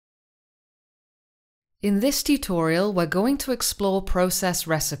In this tutorial, we're going to explore process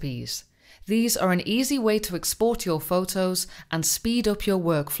recipes. These are an easy way to export your photos and speed up your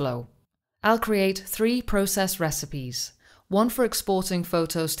workflow. I'll create 3 process recipes, one for exporting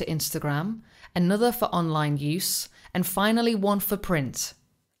photos to Instagram, another for online use, and finally one for print.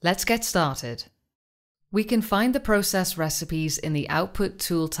 Let's get started. We can find the process recipes in the Output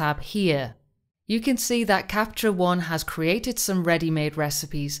Tool tab here. You can see that Capture One has created some ready-made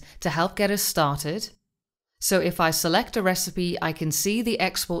recipes to help get us started. So if I select a recipe, I can see the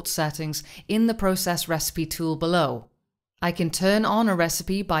export settings in the Process Recipe tool below. I can turn on a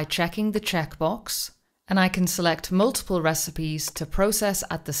recipe by checking the checkbox, and I can select multiple recipes to process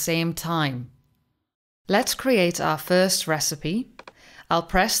at the same time. Let's create our first recipe. I'll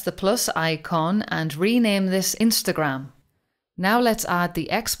press the plus icon and rename this Instagram. Now let's add the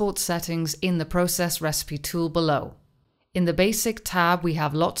export settings in the Process Recipe tool below. In the Basic tab, we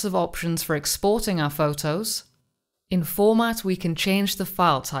have lots of options for exporting our photos. In Format, we can change the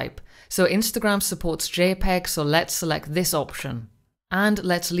file type. So Instagram supports JPEG, so let's select this option. And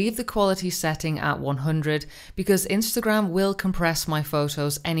let's leave the quality setting at 100 because Instagram will compress my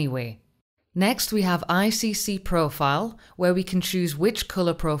photos anyway. Next, we have ICC Profile, where we can choose which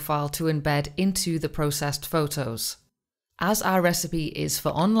color profile to embed into the processed photos. As our recipe is for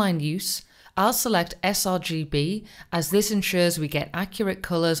online use, I'll select sRGB as this ensures we get accurate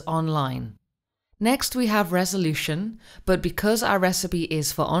colors online. Next we have resolution, but because our recipe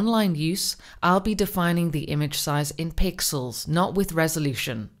is for online use, I'll be defining the image size in pixels, not with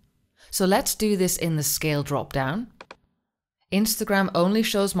resolution. So let's do this in the scale drop-down. Instagram only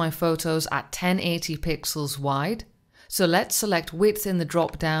shows my photos at 1080 pixels wide, so let's select width in the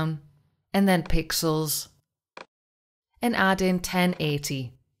drop-down, and then pixels, and add in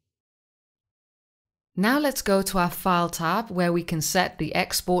 1080. Now let's go to our File tab where we can set the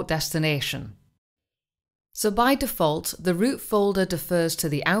export destination. So by default, the root folder defers to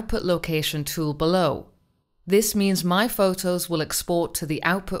the Output Location tool below. This means my photos will export to the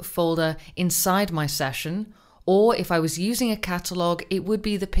Output folder inside my session, or if I was using a catalog, it would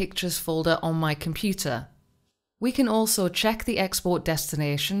be the Pictures folder on my computer. We can also check the export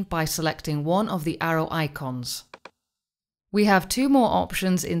destination by selecting one of the arrow icons. We have 2 more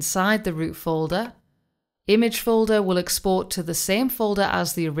options inside the root folder. Image folder will export to the same folder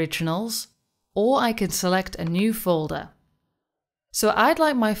as the originals, or I can select a new folder. So I'd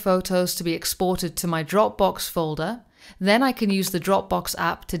like my photos to be exported to my Dropbox folder, then I can use the Dropbox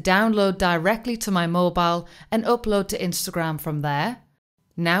app to download directly to my mobile and upload to Instagram from there.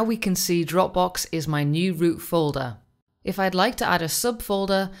 Now we can see Dropbox is my new root folder. If I'd like to add a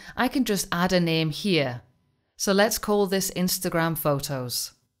subfolder, I can just add a name here. So let's call this Instagram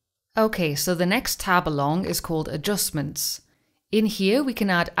Photos. Okay, so the next tab along is called Adjustments. In here we can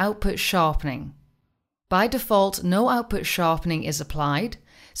add Output Sharpening. By default, no output sharpening is applied,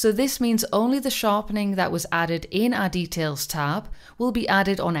 so this means only the sharpening that was added in our Details tab will be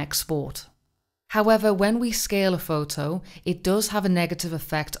added on export. However, when we scale a photo, it does have a negative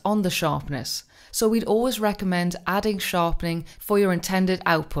effect on the sharpness, so we'd always recommend adding sharpening for your intended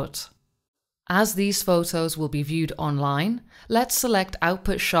output. As these photos will be viewed online, let's select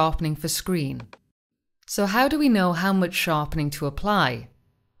Output Sharpening for Screen. So how do we know how much sharpening to apply?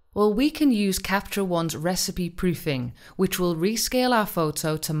 Well, we can use Capture One's recipe proofing, which will rescale our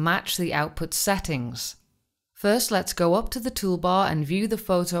photo to match the output settings. First, let's go up to the toolbar and view the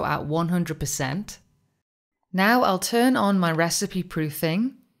photo at 100%. Now I'll turn on my recipe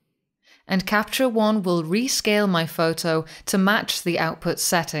proofing, and Capture One will rescale my photo to match the output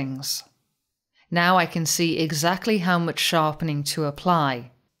settings. Now I can see exactly how much sharpening to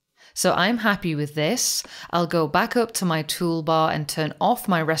apply. So I'm happy with this. I'll go back up to my toolbar and turn off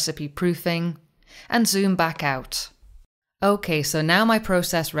my recipe proofing and zoom back out. Okay, so now my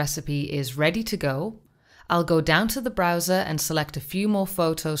process recipe is ready to go. I'll go down to the browser and select a few more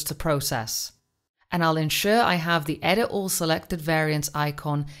photos to process. And I'll ensure I have the Edit All Selected Variants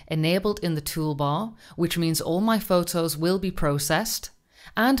icon enabled in the toolbar, which means all my photos will be processed,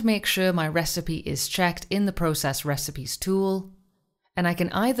 and make sure my recipe is checked in the Process Recipes tool. And I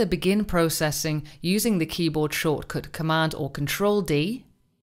can either begin processing using the keyboard shortcut Command or Control D,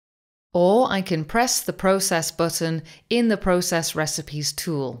 or I can press the Process button in the Process Recipes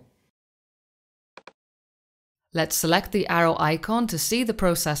tool. Let's select the arrow icon to see the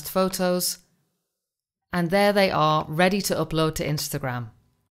processed photos, and there they are, ready to upload to Instagram.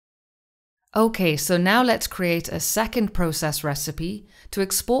 Okay, so now let's create a second process recipe to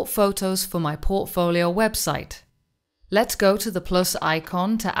export photos for my portfolio website. Let's go to the plus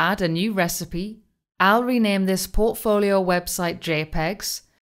icon to add a new recipe. I'll rename this Portfolio Website JPEGs.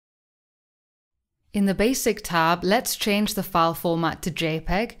 In the Basic tab, let's change the file format to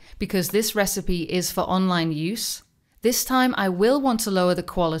JPEG because this recipe is for online use. This time I will want to lower the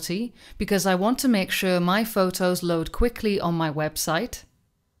quality because I want to make sure my photos load quickly on my website.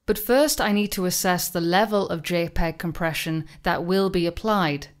 But first I need to assess the level of JPEG compression that will be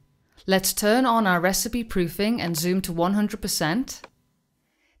applied. Let's turn on our recipe proofing and zoom to 100%.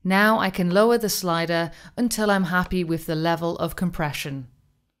 Now I can lower the slider until I'm happy with the level of compression.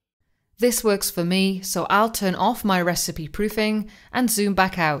 This works for me, so I'll turn off my recipe proofing and zoom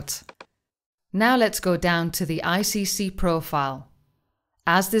back out. Now let's go down to the ICC profile.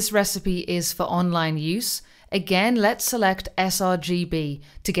 As this recipe is for online use, again let's select sRGB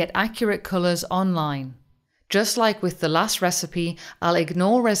to get accurate colors online. Just like with the last recipe, I'll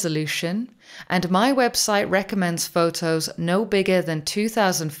ignore resolution, and my website recommends photos no bigger than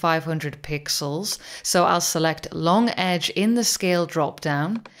 2500 pixels, so I'll select long edge in the scale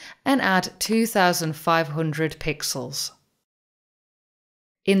drop-down and add 2500 pixels.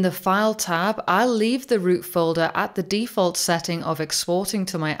 In the File tab, I'll leave the root folder at the default setting of exporting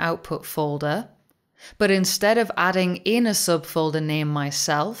to my output folder, but instead of adding in a subfolder name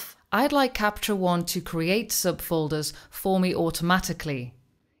myself, I'd like Capture One to create subfolders for me automatically.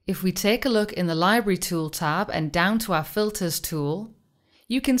 If we take a look in the Library Tool tab and down to our Filters tool,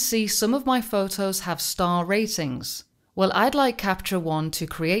 you can see some of my photos have star ratings. Well, I'd like Capture One to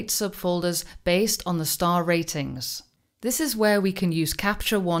create subfolders based on the star ratings. This is where we can use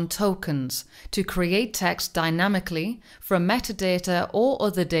Capture One tokens to create text dynamically from metadata or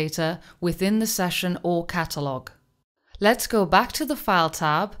other data within the session or catalog. Let's go back to the File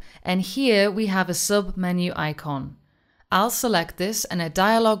tab, and here we have a sub-menu icon. I'll select this and a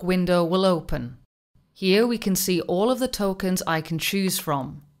dialog window will open. Here we can see all of the tokens I can choose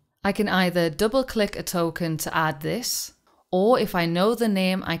from. I can either double-click a token to add this, or if I know the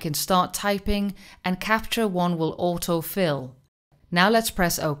name, I can start typing and Capture One will autofill. Now let's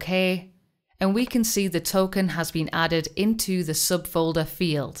press OK, and we can see the token has been added into the subfolder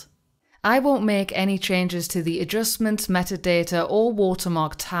field. I won't make any changes to the adjustments, metadata, or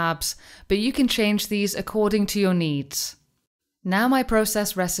watermark tabs, but you can change these according to your needs. Now my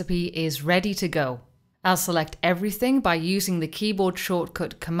process recipe is ready to go. I'll select everything by using the keyboard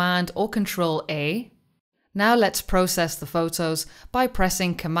shortcut Command or Control A. Now let's process the photos by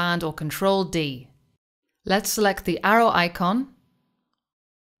pressing Command or Control D. Let's select the arrow icon,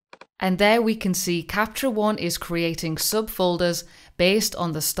 and there we can see Capture One is creating subfolders based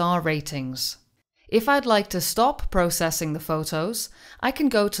on the star ratings. If I'd like to stop processing the photos, I can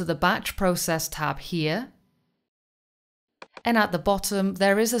go to the Batch Process tab here, and at the bottom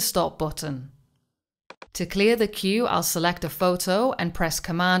there is a stop button. To clear the queue, I'll select a photo and press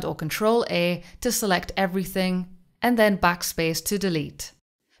Command or Control A to select everything, and then backspace to delete.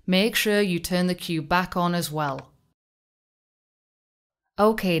 Make sure you turn the queue back on as well.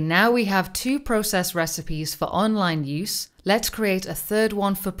 Okay, now we have two process recipes for online use. Let's create a third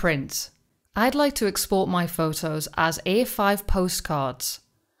one for print. I'd like to export my photos as A5 postcards.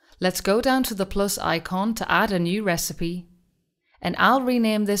 Let's go down to the plus icon to add a new recipe, and I'll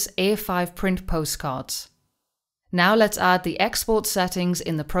rename this A5 Print Postcards. Now let's add the export settings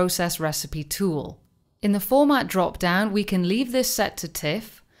in the Process Recipe tool. In the Format drop-down, we can leave this set to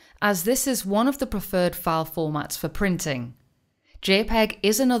TIFF, as this is one of the preferred file formats for printing. JPEG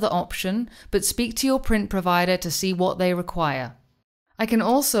is another option, but speak to your print provider to see what they require. I can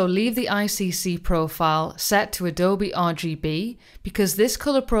also leave the ICC profile set to Adobe RGB because this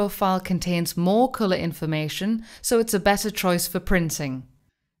color profile contains more color information, so it's a better choice for printing.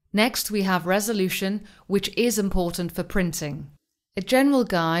 Next, we have resolution, which is important for printing. A general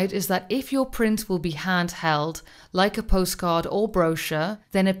guide is that if your print will be handheld, like a postcard or brochure,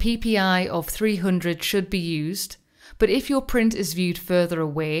 then a PPI of 300 should be used. But if your print is viewed further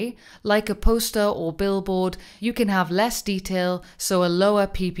away, like a poster or billboard, you can have less detail, so a lower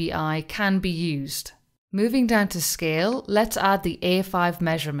PPI can be used. Moving down to scale, let's add the A5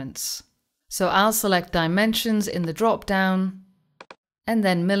 measurements. So I'll select dimensions in the drop-down, and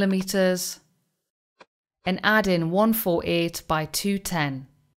then millimeters, and add in 148 by 210.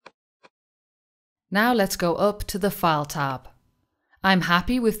 Now let's go up to the File tab. I'm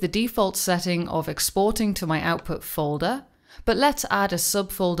happy with the default setting of exporting to my output folder, but let's add a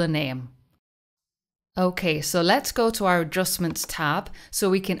subfolder name. Okay, so let's go to our Adjustments tab so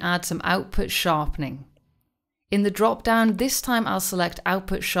we can add some output sharpening. In the drop-down, this time I'll select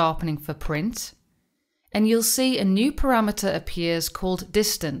Output Sharpening for print, and you'll see a new parameter appears called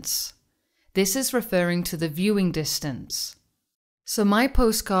Distance. This is referring to the viewing distance. So my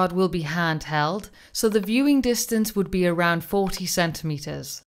postcard will be handheld, so the viewing distance would be around 40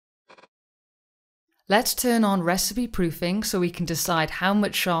 centimeters. Let's turn on recipe proofing so we can decide how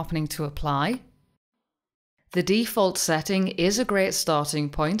much sharpening to apply. The default setting is a great starting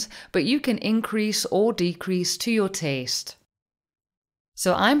point, but you can increase or decrease to your taste.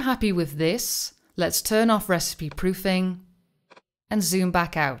 So I'm happy with this. Let's turn off recipe proofing and zoom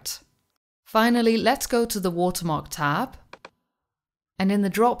back out. Finally, let's go to the watermark tab. And in the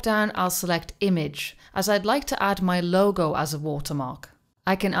drop-down, I'll select Image, as I'd like to add my logo as a watermark.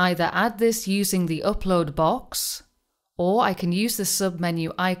 I can either add this using the Upload box, or I can use the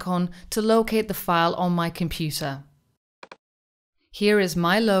submenu icon to locate the file on my computer. Here is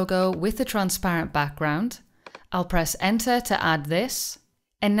my logo with a transparent background. I'll press Enter to add this,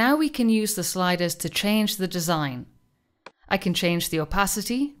 and now we can use the sliders to change the design. I can change the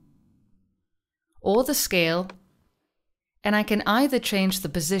opacity or the scale, and I can either change the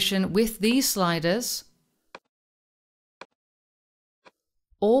position with these sliders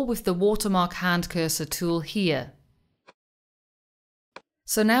or with the watermark hand cursor tool here.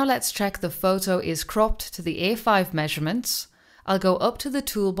 So now let's check the photo is cropped to the A5 measurements. I'll go up to the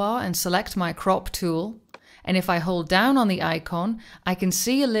toolbar and select my crop tool, and if I hold down on the icon, I can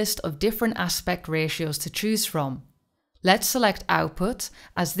see a list of different aspect ratios to choose from. Let's select Output,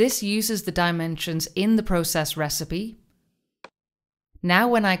 as this uses the dimensions in the process recipe. Now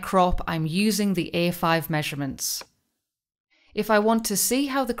when I crop, I'm using the A5 measurements. If I want to see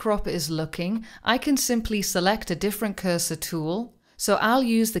how the crop is looking, I can simply select a different cursor tool, so I'll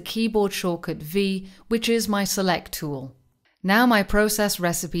use the keyboard shortcut V, which is my Select tool. Now my process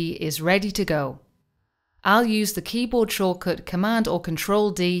recipe is ready to go. I'll use the keyboard shortcut Command or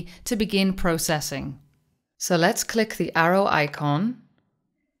Control D to begin processing. So let's click the arrow icon,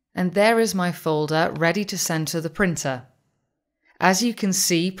 and there is my folder ready to send to the printer. As you can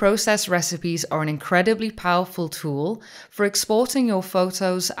see, process recipes are an incredibly powerful tool for exporting your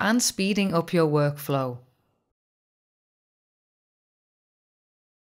photos and speeding up your workflow.